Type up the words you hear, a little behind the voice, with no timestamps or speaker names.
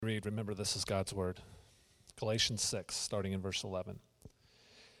read, remember this is God's word. Galatians 6, starting in verse 11.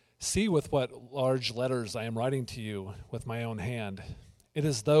 See with what large letters I am writing to you with my own hand. It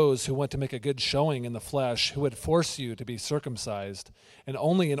is those who want to make a good showing in the flesh who would force you to be circumcised, and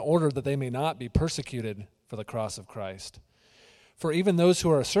only in order that they may not be persecuted for the cross of Christ. For even those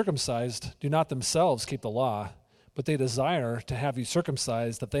who are circumcised do not themselves keep the law, but they desire to have you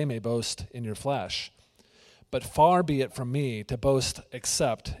circumcised that they may boast in your flesh. But far be it from me to boast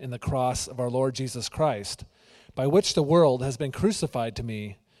except in the cross of our Lord Jesus Christ, by which the world has been crucified to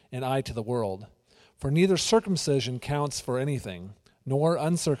me, and I to the world. For neither circumcision counts for anything, nor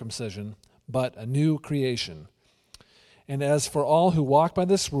uncircumcision, but a new creation. And as for all who walk by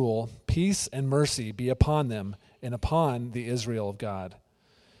this rule, peace and mercy be upon them and upon the Israel of God.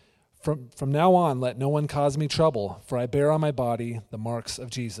 From now on, let no one cause me trouble, for I bear on my body the marks of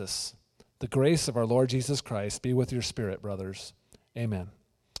Jesus. The grace of our Lord Jesus Christ be with your spirit, brothers. Amen.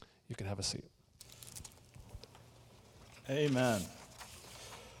 You can have a seat. Amen.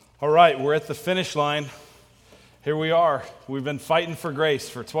 All right, we're at the finish line. Here we are. We've been fighting for grace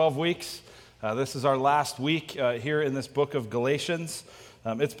for 12 weeks. This is our last week here in this book of Galatians.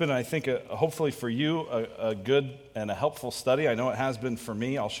 It's been, I think, hopefully for you, a good and a helpful study. I know it has been for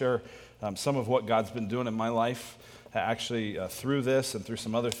me. I'll share some of what God's been doing in my life actually through this and through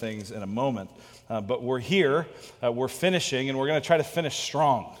some other things in a moment. But we're here, we're finishing, and we're going to try to finish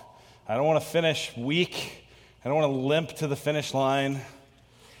strong. I don't want to finish weak. I don't want to limp to the finish line.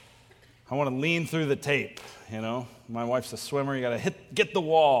 I want to lean through the tape, My wife's a swimmer. You got to get the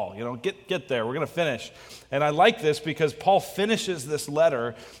wall, get there. We're going to finish. And I like this because Paul finishes this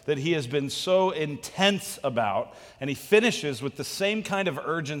letter that he has been so intense about, and he finishes with the same kind of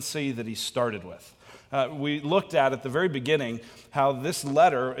urgency that he started with. We looked at the very beginning how this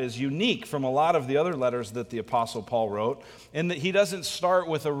letter is unique from a lot of the other letters that the Apostle Paul wrote, in that he doesn't start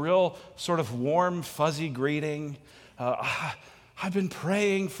with a real sort of warm, fuzzy greeting. I've been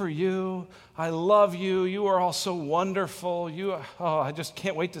praying for you. I love you. You are all so wonderful. I just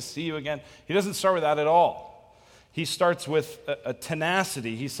can't wait to see you again. He doesn't start with that at all. He starts with a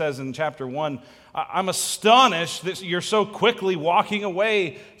tenacity. He says in chapter 1, I'm astonished that you're so quickly walking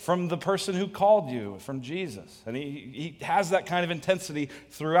away from the person who called you, from Jesus. And he has that kind of intensity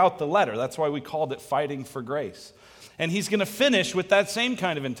throughout the letter. That's why we called it Fighting for Grace. And he's going to finish with that same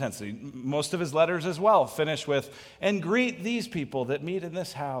kind of intensity. Most of his letters as well finish with, and greet these people that meet in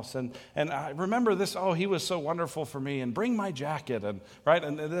this house. And I remember this, he was so wonderful for me, and bring my jacket, and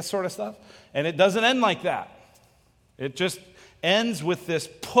this sort of stuff. And it doesn't end like that. It just ends with this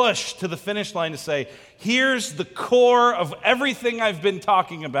push to the finish line to say, here's the core of everything I've been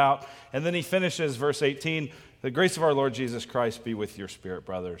talking about. And then he finishes verse 18, the grace of our Lord Jesus Christ be with your spirit,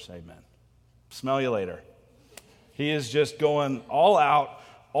 brothers. Amen. Smell you later. He is just going all out,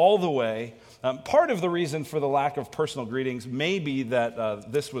 all the way. Part of the reason for the lack of personal greetings may be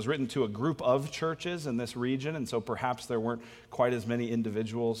that this was written to a group of churches in this region, and so perhaps there weren't quite as many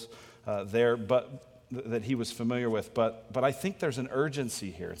individuals there that he was familiar with. But I think there's an urgency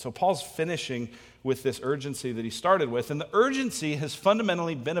here. So Paul's finishing with this urgency that he started with, and the urgency has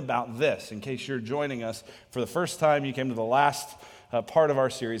fundamentally been about this. In case you're joining us for the first time, you came to the last part of our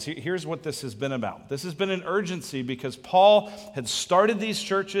series. Here's what this has been about. This has been an urgency because Paul had started these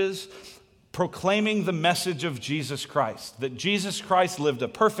churches proclaiming the message of Jesus Christ, that Jesus Christ lived a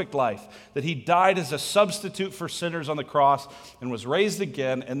perfect life, that he died as a substitute for sinners on the cross and was raised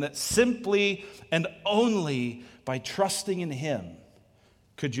again, and that simply and only by trusting in him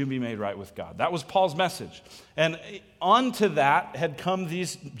could you be made right with God. That was Paul's message. And onto that had come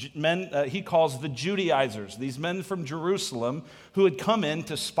these men he calls the Judaizers, these men from Jerusalem who had come in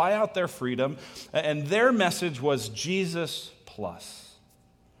to spy out their freedom, and their message was Jesus plus.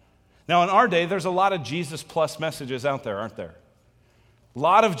 Now, in our day, there's a lot of Jesus plus messages out there, aren't there? A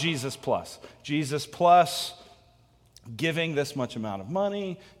lot of Jesus plus. Jesus plus giving this much amount of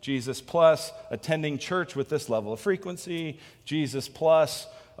money. Jesus plus attending church with this level of frequency. Jesus plus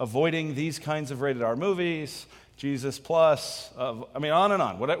avoiding these kinds of rated R movies. Jesus plus, on and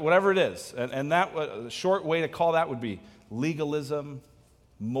on, whatever it is. And that, a short way to call that would be legalism,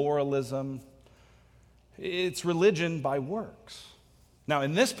 moralism. It's religion by works. Now,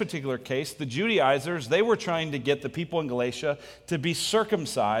 in this particular case, the Judaizers, they were trying to get the people in Galatia to be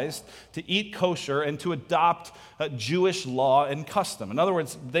circumcised, to eat kosher, and to adopt Jewish law and custom. In other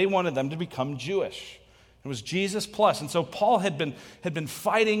words, they wanted them to become Jewish. It was Jesus plus. And so Paul had been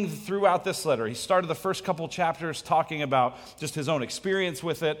fighting throughout this letter. He started the first couple chapters talking about just his own experience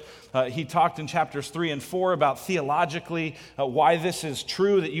with it. He talked in chapters 3 and 4 about theologically why this is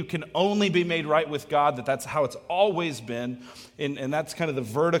true, that you can only be made right with God, that's how it's always been. And that's kind of the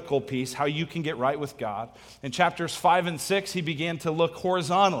vertical piece, how you can get right with God. In chapters 5 and 6, he began to look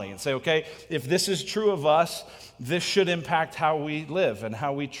horizontally and say, okay, if this is true of us, this should impact how we live and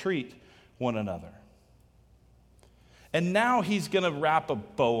how we treat one another. And now he's going to wrap a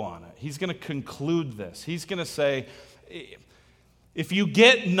bow on it. He's going to conclude this. He's going to say, if you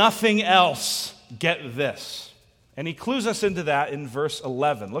get nothing else, get this. And he clues us into that in verse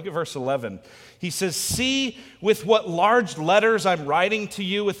 11. Look at verse 11. He says, see with what large letters I'm writing to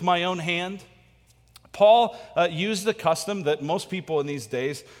you with my own hand. Paul used the custom that most people in these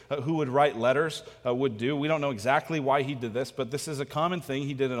days who would write letters would do. We don't know exactly why he did this, but this is a common thing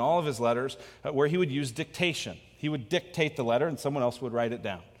he did in all of his letters where he would use dictation. He would dictate the letter and someone else would write it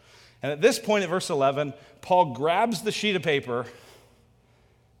down. And at this point, at verse 11, Paul grabs the sheet of paper,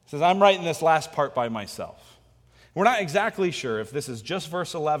 says, I'm writing this last part by myself. We're not exactly sure if this is just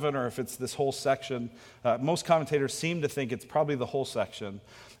verse 11 or if it's this whole section. Most commentators seem to think it's probably the whole section.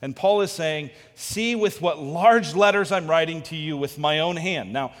 And Paul is saying, see with what large letters I'm writing to you with my own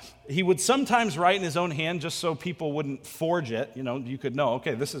hand. Now, he would sometimes write in his own hand just so people wouldn't forge it. You could know,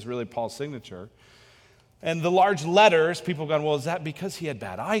 okay, this is really Paul's signature. And the large letters, people going, well, is that because he had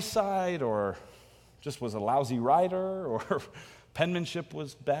bad eyesight or just was a lousy writer or penmanship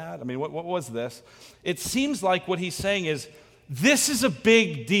was bad? I mean, what was this? It seems like what he's saying is, this is a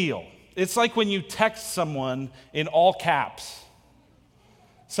big deal. It's like when you text someone in all caps.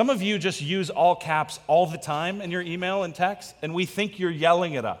 Some of you just use all caps all the time in your email and text, and we think you're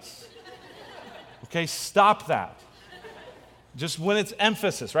yelling at us. Okay, stop that. Just when it's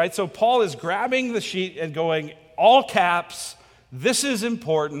emphasis, right? So Paul is grabbing the sheet and going, all caps, this is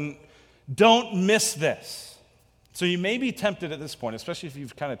important, don't miss this. So you may be tempted at this point, especially if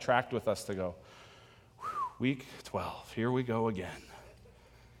you've kind of tracked with us to go, week 12, here we go again.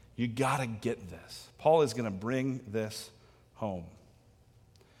 You got to get this. Paul is going to bring this home.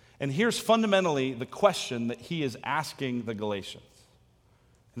 And here's fundamentally the question that he is asking the Galatians.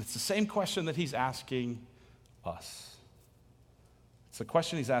 And it's the same question that he's asking us. It's the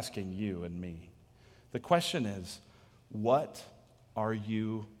question he's asking you and me. The question is, what are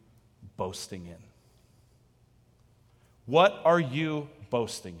you boasting in? What are you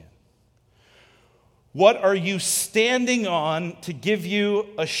boasting in? What are you standing on to give you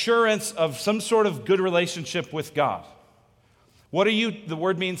assurance of some sort of good relationship with God? What are you, the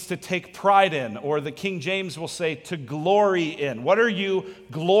word means to take pride in, or the King James will say to glory in. What are you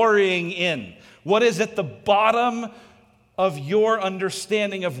glorying in? What is at the bottom of your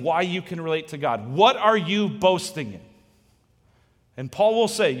understanding of why you can relate to God? What are you boasting in? And Paul will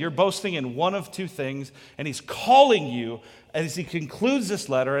say, you're boasting in one of two things, and he's calling you as he concludes this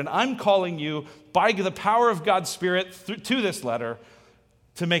letter, and I'm calling you by the power of God's Spirit to this letter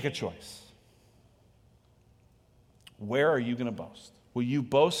to make a choice. Where are you going to boast? Will you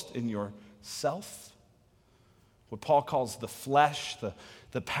boast in yourself? What Paul calls the flesh,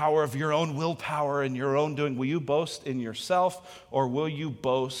 the power of your own willpower and your own doing. Will you boast in yourself, or will you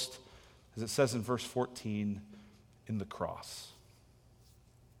boast, as it says in verse 14, in the cross?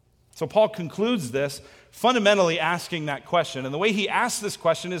 So Paul concludes this fundamentally asking that question. And the way he asks this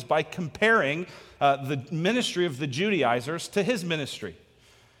question is by comparing the ministry of the Judaizers to his ministry.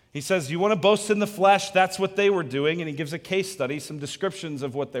 He says, you want to boast in the flesh? That's what they were doing. And he gives a case study, some descriptions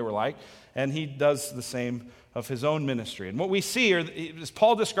of what they were like. And he does the same of his own ministry. And what we see here is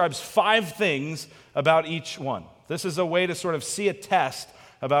Paul describes 5 things about each one. This is a way to sort of see a test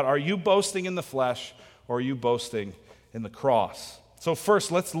about, are you boasting in the flesh or are you boasting in the cross? So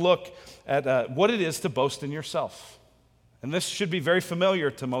first, let's look at what it is to boast in yourself. And this should be very familiar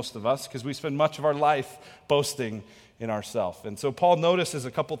to most of us because we spend much of our life boasting in ourselves. And so Paul notices a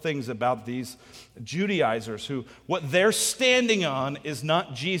couple things about these Judaizers who, what they're standing on is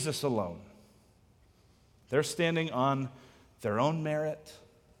not Jesus alone. They're standing on their own merit,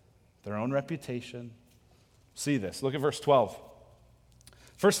 their own reputation. See this. Look at verse 12.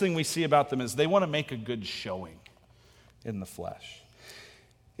 First thing we see about them is they want to make a good showing in the flesh.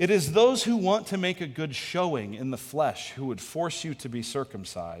 It is those who want to make a good showing in the flesh who would force you to be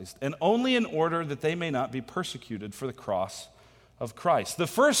circumcised, and only in order that they may not be persecuted for the cross of Christ. The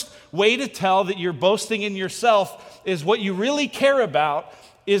first way to tell that you're boasting in yourself is what you really care about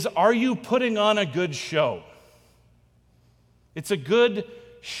is, are you putting on a good show? It's a good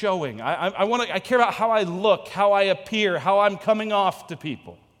showing. I care about how I look, how I appear, how I'm coming off to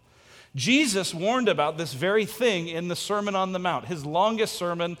people. Jesus warned about this very thing in the Sermon on the Mount, his longest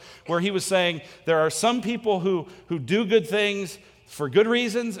sermon, where he was saying there are some people who do good things for good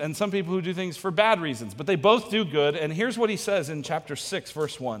reasons and some people who do things for bad reasons, but they both do good. And here's what he says in chapter 6,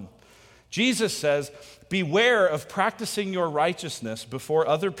 verse 1. Jesus says, "Beware of practicing your righteousness before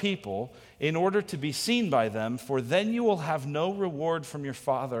other people in order to be seen by them, for then you will have no reward from your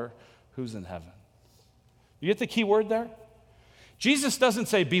Father who's in heaven." You get the key word there? Jesus doesn't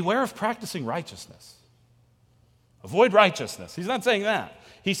say, beware of practicing righteousness. Avoid righteousness. He's not saying that.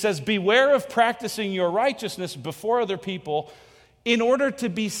 He says, beware of practicing your righteousness before other people in order to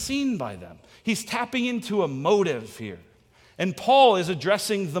be seen by them. He's tapping into a motive here. And Paul is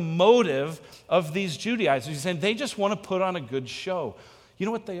addressing the motive of these Judaizers. He's saying they just want to put on a good show. You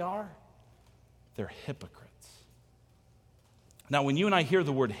know what they are? They're hypocrites. Now, when you and I hear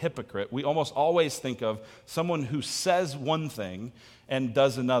the word hypocrite, we almost always think of someone who says one thing and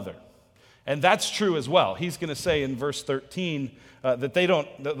does another. And that's true as well. He's going to say in verse 13 that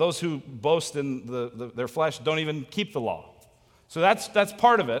those who boast in their flesh don't even keep the law. So that's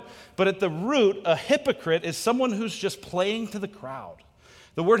part of it. But at the root, a hypocrite is someone who's just playing to the crowd.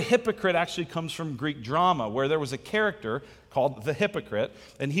 The word hypocrite actually comes from Greek drama, where there was a character called the hypocrite,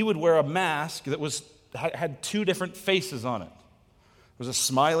 and he would wear a mask that had two different faces on it. There was a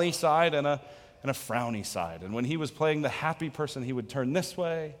smiley side and a frowny side. And when he was playing the happy person, he would turn this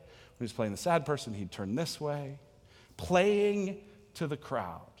way. When he was playing the sad person, he'd turn this way. Playing to the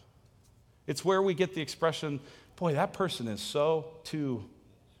crowd. It's where we get the expression, boy, that person is so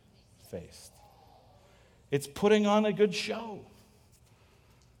two-faced. It's putting on a good show.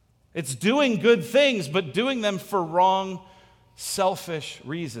 It's doing good things, but doing them for wrong, selfish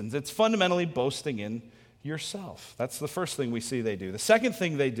reasons. It's fundamentally boasting in yourself. That's the first thing we see they do. The second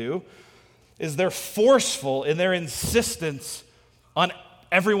thing they do is they're forceful in their insistence on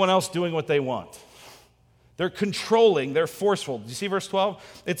everyone else doing what they want. They're controlling, they're forceful. Do you see verse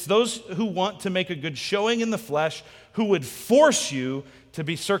 12? It's those who want to make a good showing in the flesh who would force you to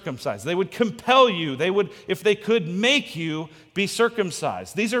be circumcised. They would compel you. They would, if they could, make you be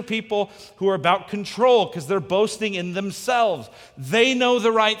circumcised. These are people who are about control because they're boasting in themselves. They know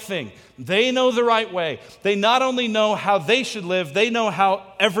the right thing. They know the right way. They not only know how they should live, they know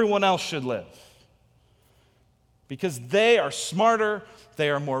how everyone else should live. Because they are smarter, they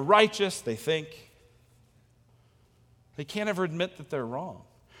are more righteous, they think. They can't ever admit that they're wrong.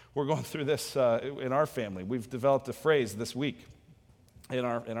 We're going through this in our family. We've developed a phrase this week. In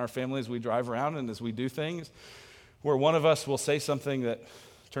our family, as we drive around and as we do things, where one of us will say something that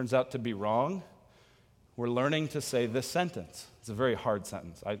turns out to be wrong, we're learning to say this sentence. It's a very hard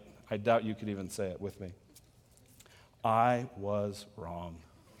sentence. I doubt you could even say it with me. I was wrong.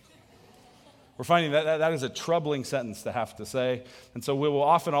 We're finding that is a troubling sentence to have to say, and so we will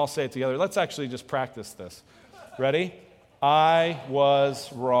often all say it together. Let's actually just practice this. Ready? I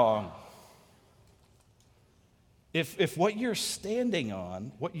was wrong. If what you're standing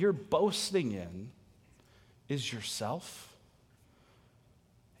on, what you're boasting in, is yourself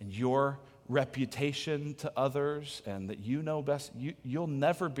and your reputation to others and that you know best, you'll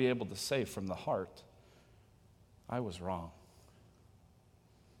never be able to say from the heart, I was wrong.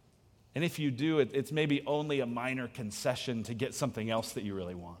 And if you do, it's maybe only a minor concession to get something else that you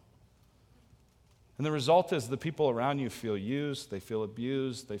really want. And the result is the people around you feel used, they feel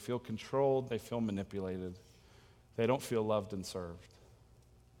abused, they feel controlled, they feel manipulated. They don't feel loved and served.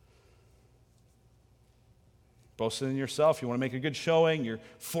 Boasting in yourself, you want to make a good showing, you're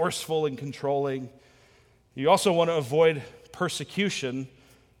forceful and controlling. You also want to avoid persecution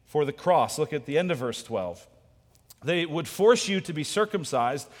for the cross. Look at the end of verse 12. They would force you to be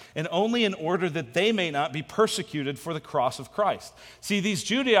circumcised, and only in order that they may not be persecuted for the cross of Christ. See, these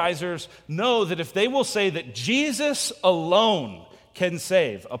Judaizers know that if they will say that Jesus alone can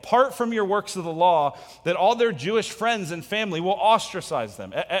save, apart from your works of the law, that all their Jewish friends and family will ostracize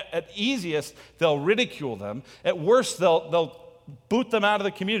them. At easiest, they'll ridicule them. At worst, they'll boot them out of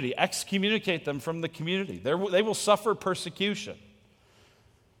the community, excommunicate them from the community. They will suffer persecution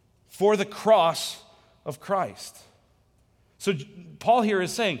for the cross of Christ. So Paul here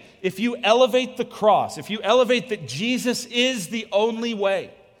is saying, if you elevate the cross, if you elevate that Jesus is the only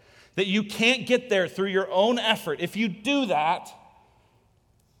way, that you can't get there through your own effort, if you do that,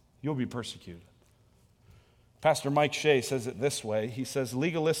 you'll be persecuted. Pastor Mike Shea says it this way. He says,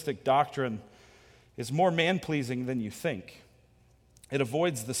 legalistic doctrine is more man-pleasing than you think. It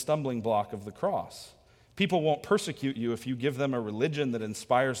avoids the stumbling block of the cross. People won't persecute you if you give them a religion that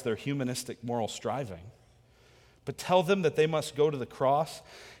inspires their humanistic moral striving. But tell them that they must go to the cross,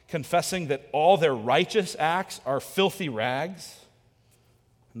 confessing that all their righteous acts are filthy rags,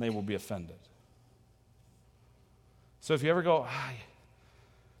 and they will be offended. So if you ever go,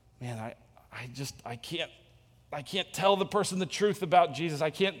 man, I can't tell the person the truth about Jesus.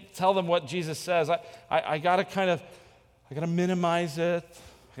 I can't tell them what Jesus says. I gotta minimize it.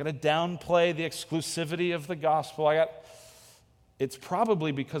 I gotta downplay the exclusivity of the gospel. It's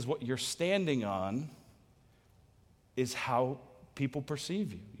probably because what you're standing on is how people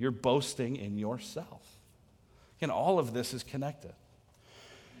perceive you. You're boasting in yourself. Again, all of this is connected.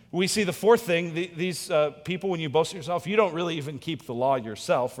 We see the fourth thing, these people, when you boast in yourself, you don't really even keep the law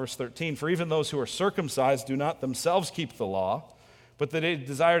yourself. Verse 13, for even those who are circumcised do not themselves keep the law, but that they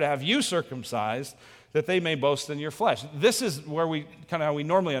desire to have you circumcised, that they may boast in your flesh. This is where how we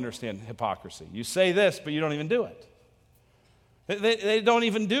normally understand hypocrisy. You say this, but you don't even do it. They don't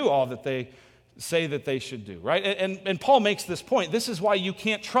even do all that they say that they should do, right? And Paul makes this point. This is why you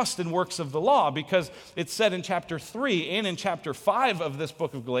can't trust in works of the law, because it's said in chapter 3 and in chapter 5 of this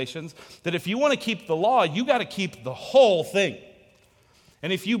book of Galatians that if you want to keep the law, you got to keep the whole thing.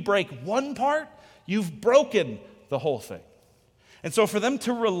 And if you break one part, you've broken the whole thing. And so for them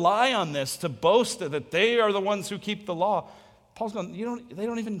to rely on this, to boast that they are the ones who keep the law, Paul's going, they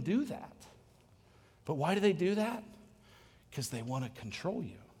don't even do that. But why do they do that? Because they want to control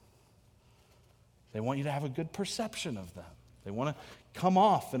you. They want you to have a good perception of them. They want to come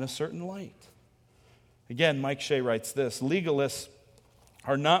off in a certain light. Again, Mike Shea writes this, legalists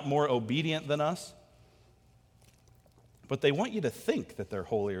are not more obedient than us, but they want you to think that they're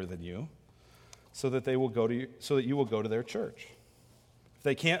holier than you so that you will go to their church. If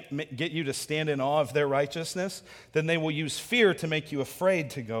they can't get you to stand in awe of their righteousness, then they will use fear to make you afraid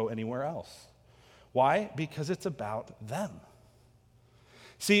to go anywhere else. Why? Because it's about them.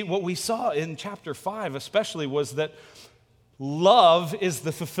 See, what we saw in chapter 5 especially was that love is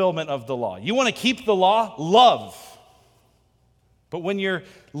the fulfillment of the law. You want to keep the law? Love. But when you're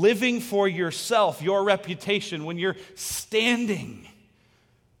living for yourself, your reputation, when you're standing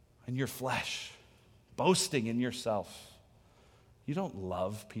in your flesh, boasting in yourself, you don't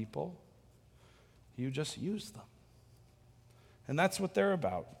love people. You just use them. And that's what they're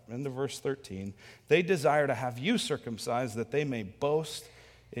about. In the verse 13, they desire to have you circumcised that they may boast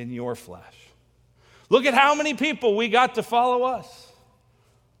in your flesh. Look at how many people we got to follow us.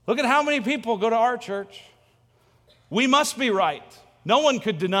 Look at how many people go to our church. We must be right. No one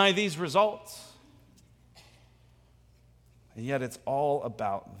could deny these results. And yet it's all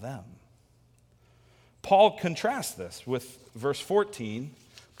about them. Paul contrasts this with verse 14,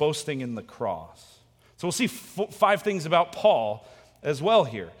 boasting in the cross. So we'll see 5 things about Paul as well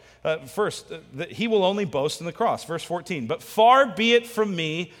here. First, that he will only boast in the cross. Verse 14, but far be it from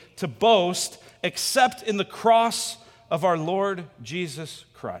me to boast except in the cross of our Lord Jesus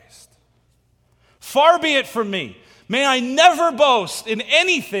Christ. Far be it from me. May I never boast in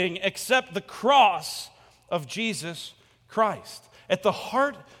anything except the cross of Jesus Christ. At the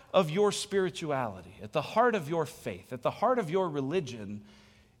heart of your spirituality, at the heart of your faith, at the heart of your religion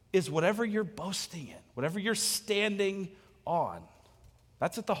is whatever you're boasting in, whatever you're standing on.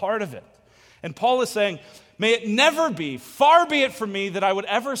 That's at the heart of it. And Paul is saying, may it never be, far be it from me that I would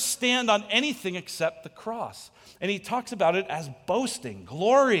ever stand on anything except the cross. And he talks about it as boasting,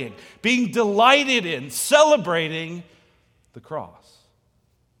 glorying, being delighted in, celebrating the cross.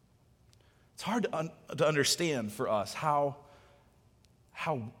 It's hard to understand for us how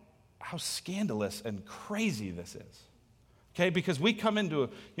scandalous and crazy this is. Okay, because we come into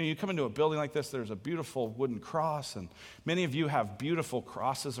you come into a building like this, there's a beautiful wooden cross, and many of you have beautiful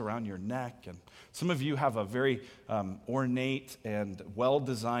crosses around your neck, and some of you have a very ornate and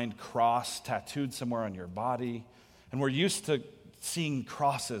well-designed cross tattooed somewhere on your body, and we're used to seeing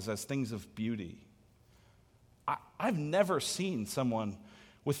crosses as things of beauty. I've never seen someone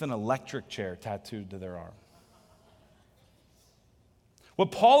with an electric chair tattooed to their arm.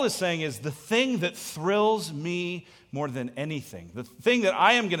 What Paul is saying is the thing that thrills me more than anything, the thing that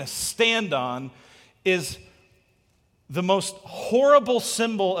I am going to stand on is the most horrible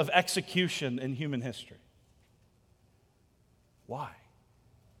symbol of execution in human history. Why?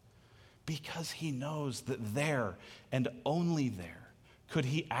 Because he knows that there and only there could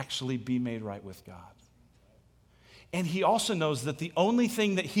he actually be made right with God. And he also knows that the only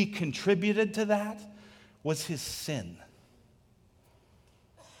thing that he contributed to that was his sin.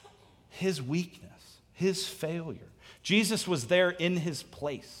 His weakness, his failure. Jesus was there in his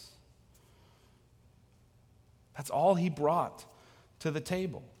place. That's all he brought to the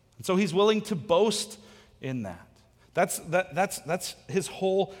table. And so he's willing to boast in that. That's his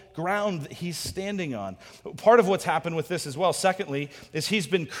whole ground that he's standing on. Part of what's happened with this as well, secondly, is he's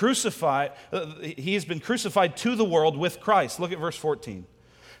been crucified to the world with Christ. Look at verse 14.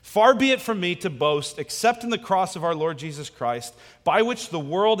 Far be it from me to boast except in the cross of our Lord Jesus Christ, by which the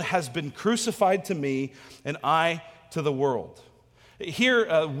world has been crucified to me and I to the world.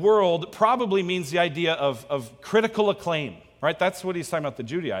 Here, world probably means the idea of critical acclaim, right? That's what he's talking about, the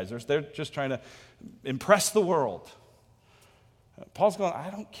Judaizers. They're just trying to impress the world. Paul's going, I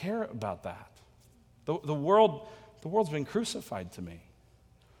don't care about that. The world's been crucified to me.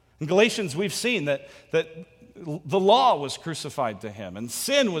 In Galatians, we've seen that the law was crucified to him, and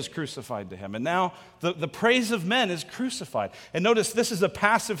sin was crucified to him, and now the praise of men is crucified. And notice, this is a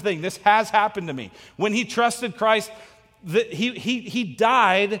passive thing. This has happened to me. When he trusted Christ, he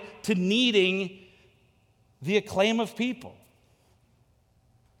died to needing the acclaim of people.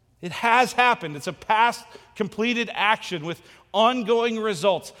 It has happened. It's a past completed action with ongoing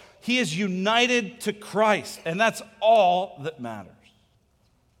results. He is united to Christ, and that's all that matters.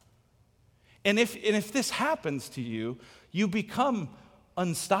 And if this happens to you, you become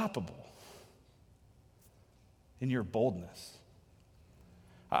unstoppable in your boldness.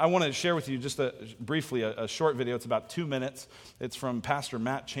 I want to share with you just briefly a short video. It's about 2 minutes. It's from Pastor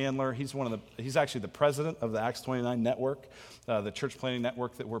Matt Chandler. He's actually the president of the Acts 29 network, the church planting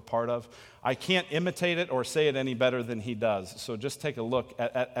network that we're part of. I can't imitate it or say it any better than he does. So just take a look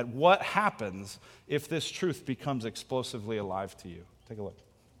at what happens if this truth becomes explosively alive to you. Take a look.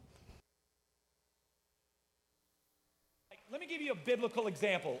 Let me give you a biblical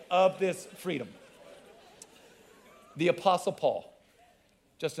example of this freedom. The Apostle Paul,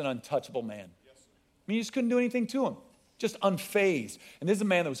 just an untouchable man. I mean, you just couldn't do anything to him, just unfazed. And this is a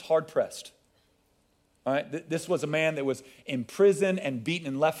man that was hard-pressed. All right, this was a man that was imprisoned and beaten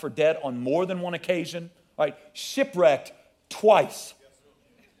and left for dead on more than one occasion. All right, shipwrecked twice,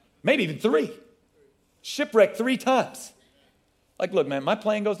 maybe even 3. Shipwrecked 3 times. Like, look, man, my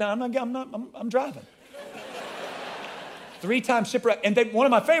plane goes down. I'm driving. 3 times shipwrecked. And then one of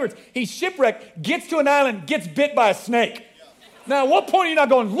my favorites, he's shipwrecked, gets to an island, gets bit by a snake. Now, at what point are you not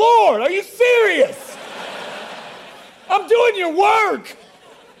going, Lord, are you serious? I'm doing your work.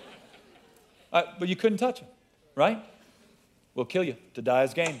 But you couldn't touch him, right? We'll kill you. To die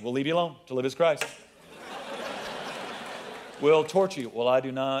is gain. We'll leave you alone. To live is Christ. We'll torture you. Well, I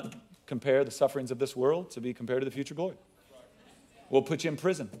do not compare the sufferings of this world to be compared to the future glory. We'll put you in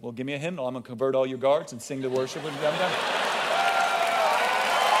prison. Well, give me a hymnal. I'm going to convert all your guards and sing the worship when I'm done.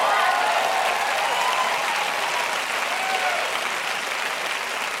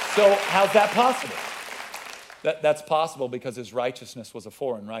 So how's that possible? That's possible because his righteousness was a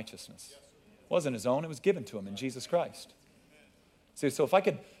foreign righteousness. It wasn't his own. It was given to him in Jesus Christ. See, so if I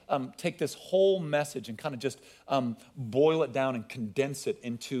could take this whole message and kind of just boil it down and condense it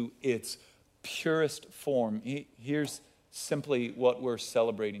into its purest form, here's simply what we're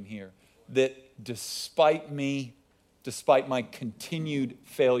celebrating here. That despite me, despite my continued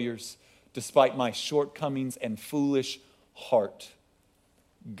failures, despite my shortcomings and foolish heart,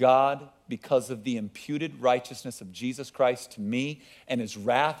 God, because of the imputed righteousness of Jesus Christ to me and his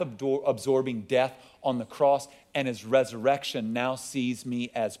wrath absorbing death on the cross and his resurrection, now sees me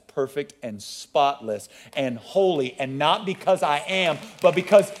as perfect and spotless and holy, and not because I am, but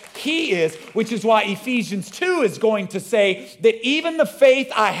because he is, which is why Ephesians 2 is going to say that even the faith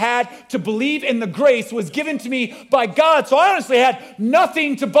I had to believe in the grace was given to me by God. So I honestly had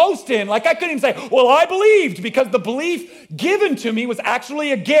nothing to boast in. Like, I couldn't even say, well, I believed, because the belief given to me was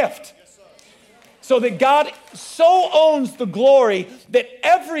actually a gift. So that God so owns the glory that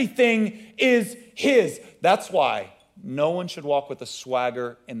everything is his. That's why no one should walk with a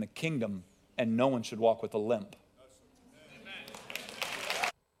swagger in the kingdom, and no one should walk with a limp.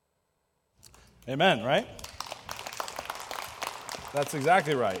 Amen, right? That's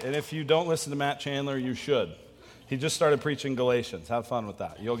exactly right. And if you don't listen to Matt Chandler, you should. He just started preaching Galatians. Have fun with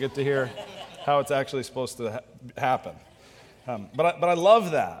that. You'll get to hear how it's actually supposed to happen. But I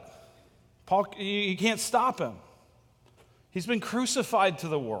love that. Paul, you can't stop him. He's been crucified to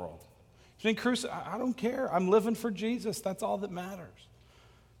the world. He's been crucified. I don't care. I'm living for Jesus. That's all that matters.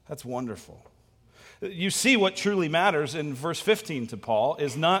 That's wonderful. You see what truly matters in verse 15 to Paul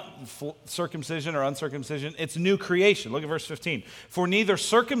is not circumcision or uncircumcision. It's new creation. Look at verse 15. For neither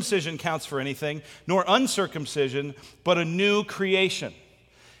circumcision counts for anything, nor uncircumcision, but a new creation.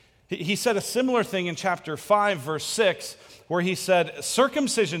 He said a similar thing in chapter 5, verse 6, where he said,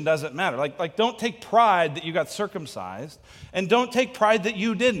 circumcision doesn't matter. Like don't take pride that you got circumcised, and don't take pride that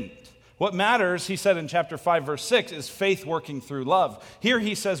you didn't. What matters, he said in chapter 5, verse 6, is faith working through love. Here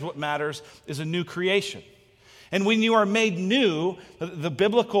he says what matters is a new creation. And when you are made new, the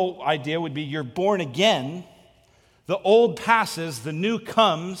biblical idea would be you're born again. The old passes, the new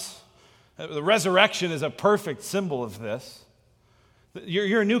comes. The resurrection is a perfect symbol of this.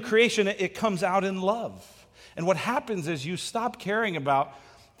 You're a new creation. It comes out in love. And what happens is you stop caring about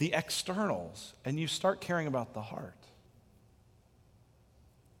the externals and you start caring about the heart.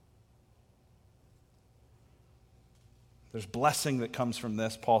 There's blessing that comes from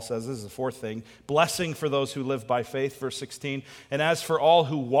this, Paul says. This is the fourth thing. Blessing for those who live by faith, verse 16. And as for all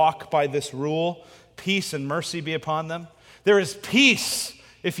who walk by this rule, peace and mercy be upon them. There is peace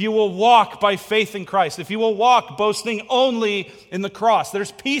if you will walk by faith in Christ. If you will walk boasting only in the cross.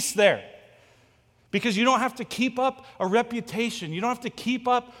 There's peace there. Because you don't have to keep up a reputation. You don't have to keep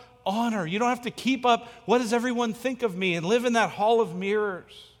up honor. You don't have to keep up what does everyone think of me and live in that hall of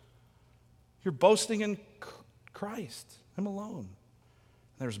mirrors. You're boasting in Christ. I'm alone.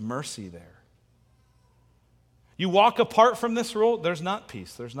 There's mercy there. You walk apart from this rule, there's not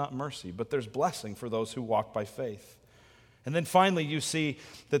peace, there's not mercy, but there's blessing for those who walk by faith. And then finally, you see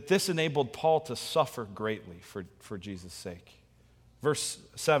that this enabled Paul to suffer greatly for Jesus' sake. Verse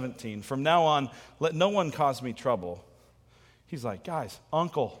 17, from now on, let no one cause me trouble. He's like, guys,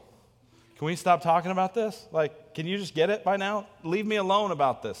 uncle, can we stop talking about this? Like, can you just get it by now? Leave me alone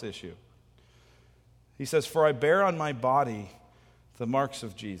about this issue. He says, for I bear on my body the marks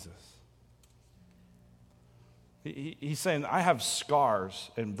of Jesus. He's saying, I have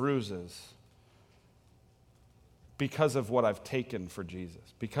scars and bruises because of what I've taken for Jesus,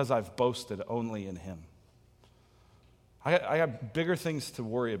 because I've boasted only in him. I have bigger things to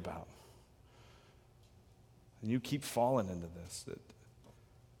worry about. And you keep falling into this.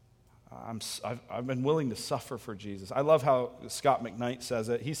 I've been willing to suffer for Jesus. I love how Scott McKnight says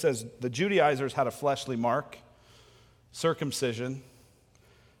it. He says, the Judaizers had a fleshly mark, circumcision,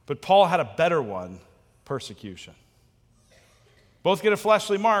 but Paul had a better one, persecution. Both get a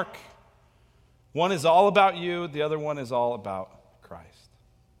fleshly mark. One is all about you, the other one is all about Christ.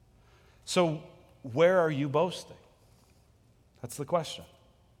 So where are you boasting? That's the question.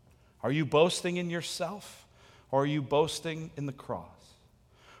 Are you boasting in yourself, or are you boasting in the cross?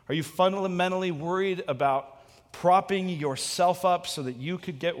 Are you fundamentally worried about propping yourself up so that you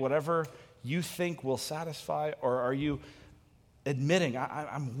could get whatever you think will satisfy? Or are you admitting,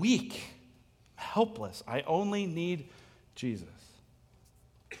 I'm weak, helpless, I only need Jesus?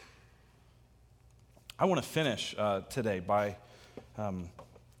 I want to finish today by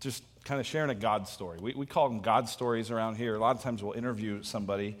just kind of sharing a God story. We call them God stories around here. A lot of times we'll interview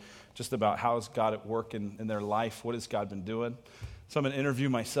somebody just about how is God at work in their life, what has God been doing. So I'm going to interview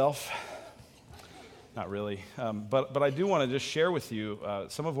myself. Not really. But I do want to just share with you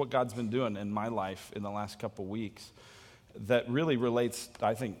some of what God's been doing in my life in the last couple weeks that really relates,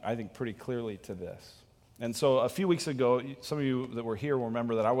 I think pretty clearly to this. And so a few weeks ago, some of you that were here will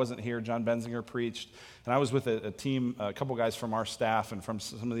remember that I wasn't here. John Benzinger preached, and I was with a team, a couple guys from our staff and from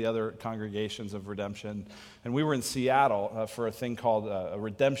some of the other congregations of Redemption. And we were in Seattle for a thing called a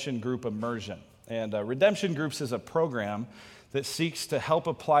Redemption Group Immersion. And Redemption Groups is a program that seeks to help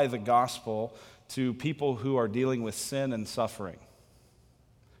apply the gospel to people who are dealing with sin and suffering.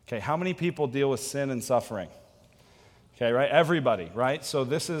 Okay, how many people deal with sin and suffering? Okay, right? Everybody, right? So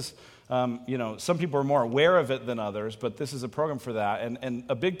this is, some people are more aware of it than others, but this is a program for that. And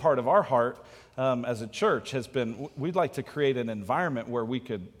a big part of our heart as a church has been, we'd like to create an environment where we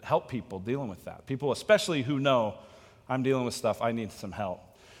could help people dealing with that. People especially who know, I'm dealing with stuff, I need some help.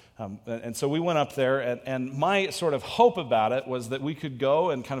 And so we went up there, and my sort of hope about it was that we could go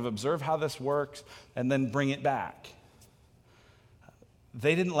and kind of observe how this works and then bring it back.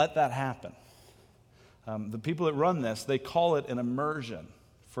 They didn't let that happen. The people that run this, they call it an immersion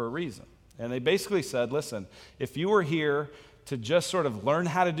for a reason. And they basically said, listen, if you were here to just sort of learn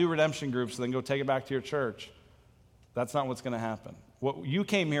how to do redemption groups and then go take it back to your church, that's not what's going to happen. What you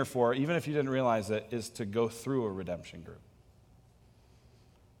came here for, even if you didn't realize it, is to go through a redemption group.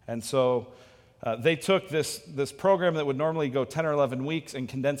 And so they took this program that would normally go 10 or 11 weeks and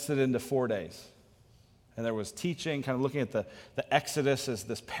condensed it into 4 days. And there was teaching, kind of looking at the Exodus as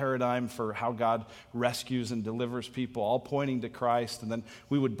this paradigm for how God rescues and delivers people, all pointing to Christ. And then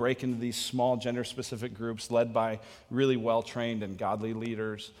we would break into these small gender-specific groups led by really well-trained and godly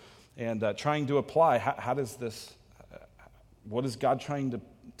leaders and trying to apply, how does this, what is God trying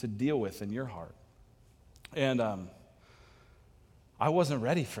to deal with in your heart? And I wasn't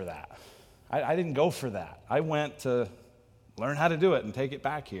ready for that. I didn't go for that. I went to learn how to do it and take it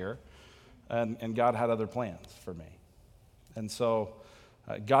back here. And God had other plans for me. And so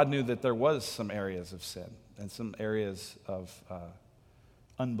God knew that there was some areas of sin and some areas of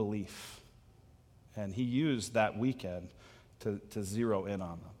unbelief. And he used that weekend to zero in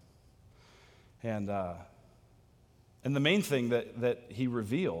on them. And the main thing that he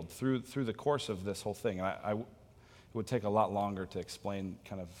revealed through the course of this whole thing, and would take a lot longer to explain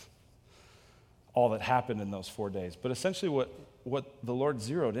kind of all that happened in those 4 days. But essentially what the Lord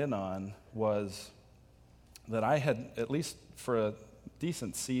zeroed in on was that I had, at least for a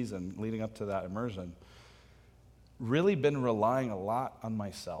decent season leading up to that immersion, really been relying a lot on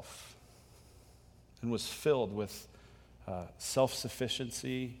myself and was filled with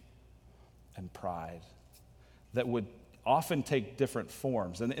self-sufficiency and pride that would often take different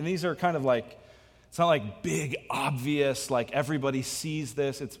forms. And these are kind of like, it's not like big, obvious, like everybody sees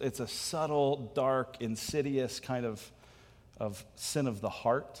this. It's a subtle, dark, insidious kind of sin of the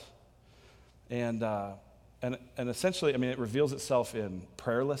heart. And essentially, I mean, it reveals itself in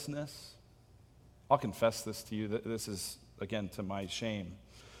prayerlessness. I'll confess this to you. This is, again, to my shame.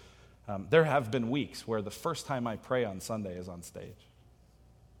 There have been weeks where the first time I pray on Sunday is on stage.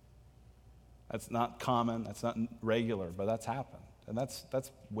 That's not common. That's not regular, but that's happened. And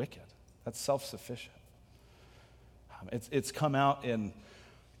that's wicked. That's self-sufficient. It's come out in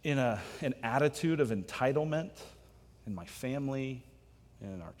an attitude of entitlement in my family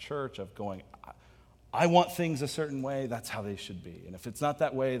and in our church of going, I want things a certain way, that's how they should be. And if it's not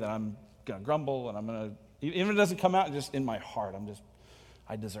that way, then I'm going to grumble and I'm going to, even if it doesn't come out just in my heart,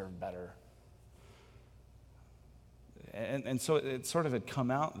 I deserve better. And so it sort of had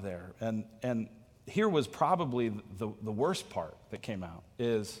come out there. And here was probably the worst part that came out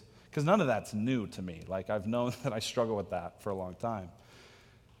is, because none of that's new to me. Like, I've known that I struggle with that for a long time.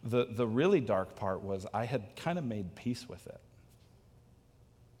 The really dark part was I had kind of made peace with it.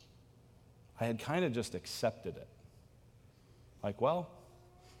 I had kind of just accepted it. Like, well,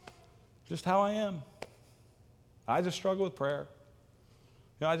 just how I am. I just struggle with prayer.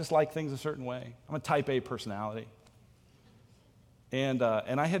 I just like things a certain way. I'm a type A personality. And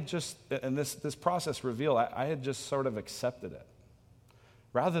I had just, and this process revealed, I had just sort of accepted it,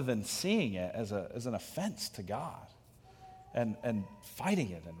 rather than seeing it as an offense to God and fighting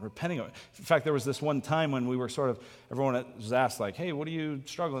it and repenting of it. In fact, there was this one time when we were sort of, everyone was asked like, hey, what are you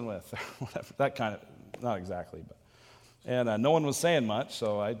struggling with? Or whatever, that kind of, not exactly, but. And no one was saying much,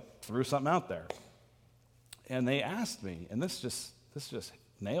 so I threw something out there. And they asked me, and this just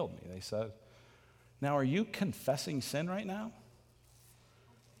nailed me. They said, now are you confessing sin right now?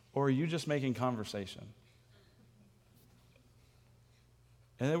 Or are you just making conversation?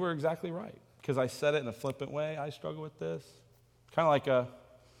 And they were exactly right, because I said it in a flippant way. I struggle with this. Kind of like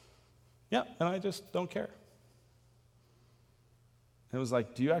and I just don't care. And it was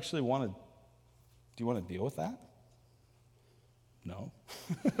like, do you actually want to deal with that? No.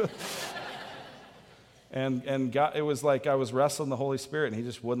 And God, it was like I was wrestling the Holy Spirit, and he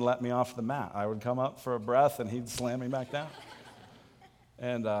just wouldn't let me off the mat. I would come up for a breath, and he'd slam me back down.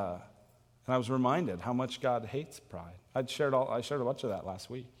 And I was reminded how much God hates pride. I shared a bunch of that last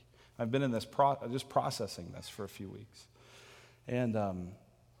week. I've been in this just processing this for a few weeks, and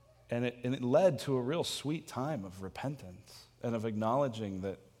it led to a real sweet time of repentance and of acknowledging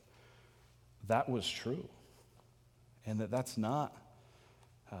that was true, and that's not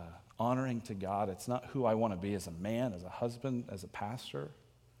honoring to God. It's not who I want to be as a man, as a husband, as a pastor,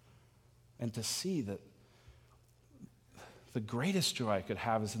 and to see that the greatest joy I could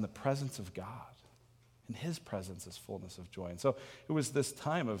have is in the presence of God. In his presence is fullness of joy. And so it was this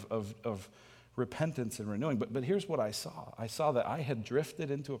time of repentance and renewing. But here's what I saw. I saw that I had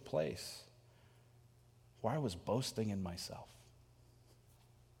drifted into a place where I was boasting in myself.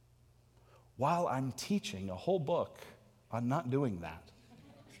 While I'm teaching a whole book on not doing that.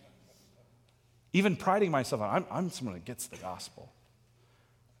 Even priding myself on, I'm someone that gets the gospel.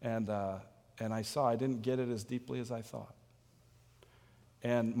 And I saw I didn't get it as deeply as I thought.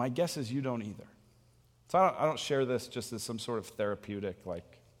 And my guess is you don't either. So I don't share this just as some sort of therapeutic,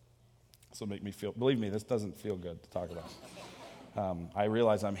 like, this will make me feel, believe me, this doesn't feel good to talk about. I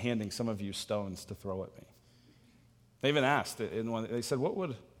realize I'm handing some of you stones to throw at me. They even asked, they said, what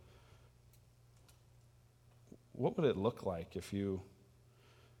would it look like if the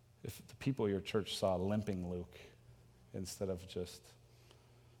people of your church saw limping Luke instead of just,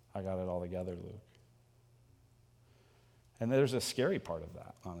 I got it all together, Luke? And there's a scary part of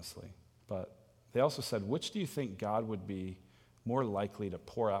that, honestly. But they also said, which do you think God would be more likely to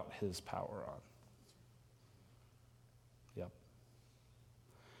pour out his power on? Yep.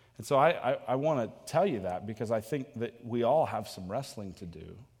 And so I want to tell you that because I think that we all have some wrestling to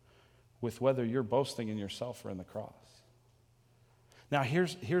do with whether you're boasting in yourself or in the cross. Now,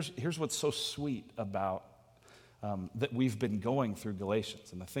 here's what's so sweet about that we've been going through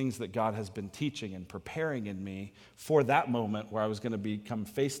Galatians and the things that God has been teaching and preparing in me for that moment where I was going to become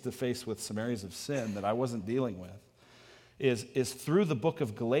face to face with some areas of sin that I wasn't dealing with, is through the book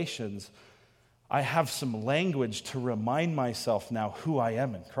of Galatians, I have some language to remind myself now who I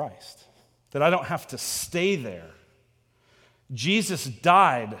am in Christ. That I don't have to stay there. Jesus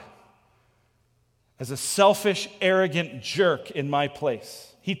died as a selfish, arrogant jerk in my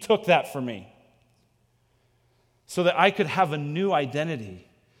place. He took that for me so that I could have a new identity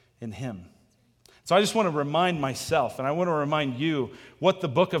in him. So I just want to remind myself, and I want to remind you what the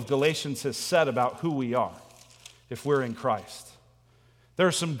book of Galatians has said about who we are if we're in Christ. There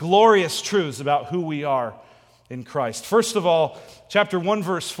are some glorious truths about who we are in Christ. First of all, chapter 1,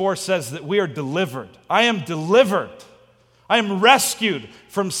 verse 4 says that we are delivered. I am delivered. I am rescued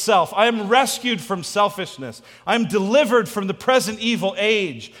from self. I am rescued from selfishness. I am delivered from the present evil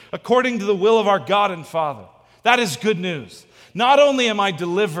age according to the will of our God and Father. That is good news. Not only am I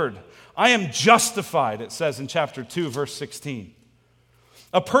delivered, I am justified, it says in chapter 2, verse 16.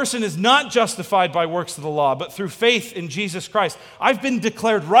 A person is not justified by works of the law, but through faith in Jesus Christ. I've been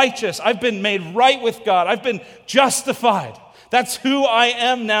declared righteous. I've been made right with God. I've been justified. That's who I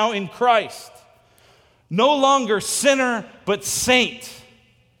am now in Christ. No longer sinner, but saint.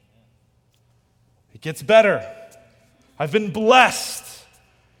 It gets better. I've been blessed.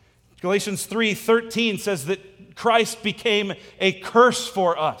 Galatians 3:13 says that Christ became a curse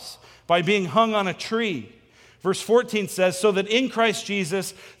for us by being hung on a tree. Verse 14 says, so that in Christ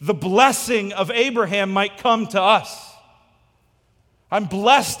Jesus, the blessing of Abraham might come to us. I'm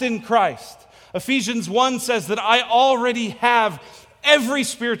blessed in Christ. Ephesians 1 says that I already have every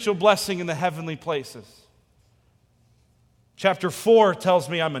spiritual blessing in the heavenly places. Chapter 4 tells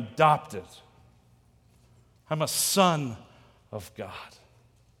me I'm adopted. I'm a son of God.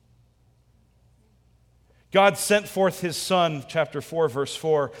 God sent forth his Son, chapter 4, verse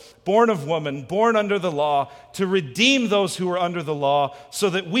 4, born of woman, born under the law, to redeem those who are under the law, so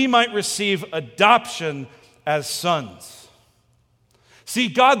that we might receive adoption as sons. See,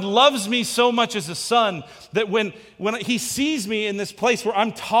 God loves me so much as a son that when he sees me in this place where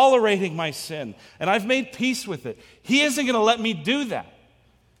I'm tolerating my sin and I've made peace with it, he isn't going to let me do that.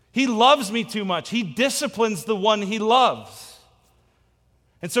 He loves me too much. He disciplines the one he loves.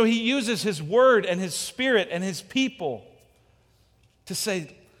 And so he uses his word and his spirit and his people to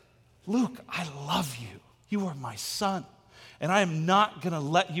say, Luke, I love you. You are my son. And I am not going to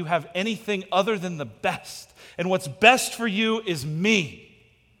let you have anything other than the best. And what's best for you is me.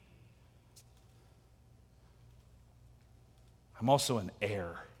 I'm also an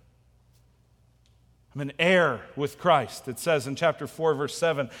heir. I'm an heir with Christ. It says in chapter 4, verse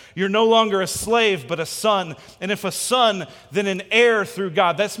 7, you're no longer a slave, but a son. And if a son, then an heir through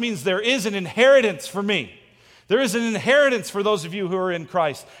God. That means there is an inheritance for me. There is an inheritance for those of you who are in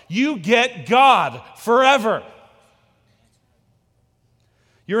Christ. You get God forever.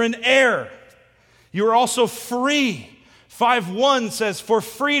 You're an heir. You're also free. 5:1 says, for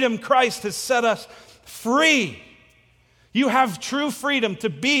freedom Christ has set us free. You have true freedom to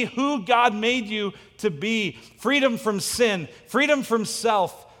be who God made you to be. Freedom from sin, freedom from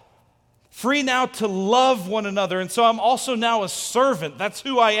self, free now to love one another. And so I'm also now a servant. That's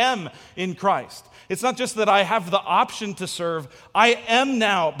who I am in Christ. It's not just that I have the option to serve. I am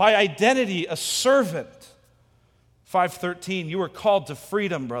now, by identity, a servant. 5:13, you are called to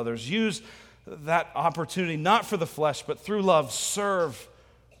freedom, brothers. Use that opportunity, not for the flesh, but through love, serve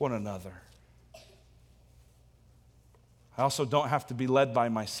one another. I also don't have to be led by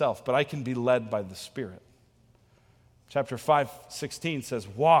myself, but I can be led by the Spirit. Chapter 5:16 says,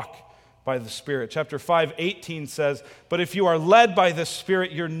 walk by the Spirit. Chapter 5:18 says, but if you are led by the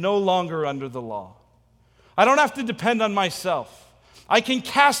Spirit, you're no longer under the law. I don't have to depend on myself. I can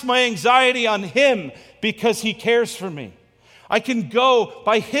cast my anxiety on Him because He cares for me. I can go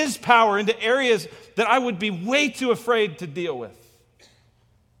by His power into areas that I would be way too afraid to deal with.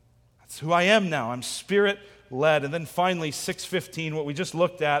 That's who I am now. I'm Spirit-led. And then finally, 6:15, what we just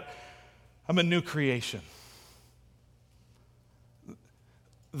looked at, I'm a new creation.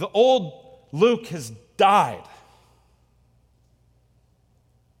 The old Luke has died.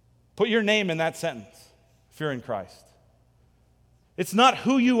 Put your name in that sentence if you're in Christ. It's not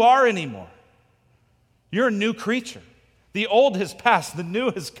who you are anymore. You're a new creature. The old has passed, the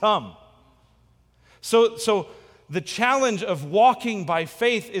new has come. So the challenge of walking by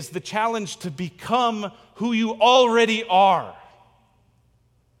faith is the challenge to become who you already are.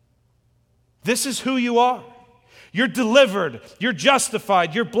 This is who you are. You're delivered, you're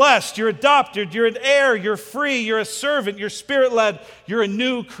justified, you're blessed, you're adopted, you're an heir, you're free, you're a servant, you're Spirit-led, you're a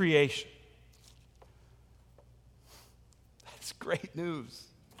new creation. That's great news.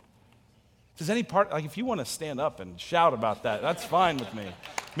 Does any part, like if you want to stand up and shout about that, that's fine with me.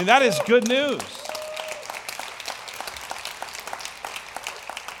 I mean, that is good news.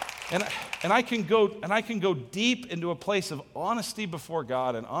 And And I can go deep into a place of honesty before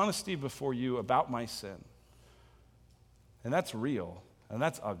God and honesty before you about my sin. And that's real, and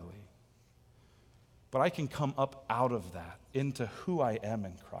that's ugly. But I can come up out of that into who I am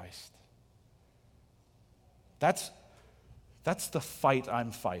in Christ. That's the fight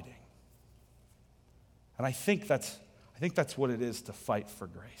I'm fighting. And I think that's what it is to fight for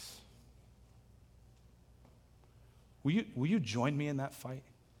grace. Will you join me in that fight?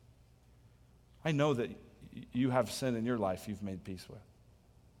 I know that you have sin in your life you've made peace with.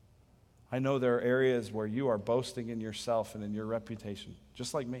 I know there are areas where you are boasting in yourself and in your reputation,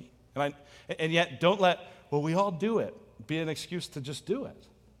 just like me. And yet, don't let, well, we all do it, be an excuse to just do it.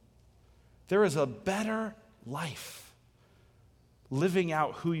 There is a better life living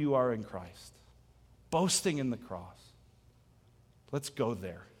out who you are in Christ, boasting in the cross. Let's go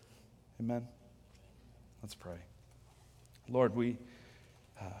there. Amen? Let's pray. Lord, we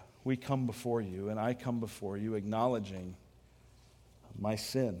come before you, and I come before you acknowledging my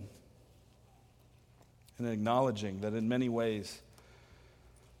sin and acknowledging that in many ways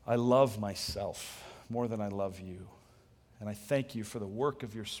I love myself more than I love you. And I thank you for the work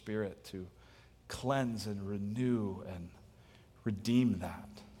of your Spirit to cleanse and renew and redeem that.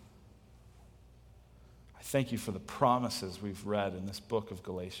 I thank you for the promises we've read in this book of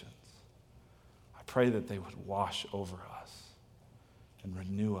Galatians. I pray that they would wash over us and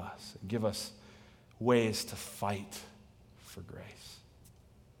renew us and give us ways to fight for grace.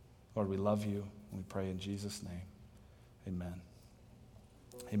 Lord, we love you, and we pray in Jesus' name. Amen.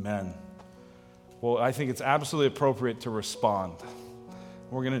 Amen. Well, I think it's absolutely appropriate to respond.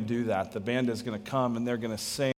 We're going to do that. The band is going to come, and they're going to sing.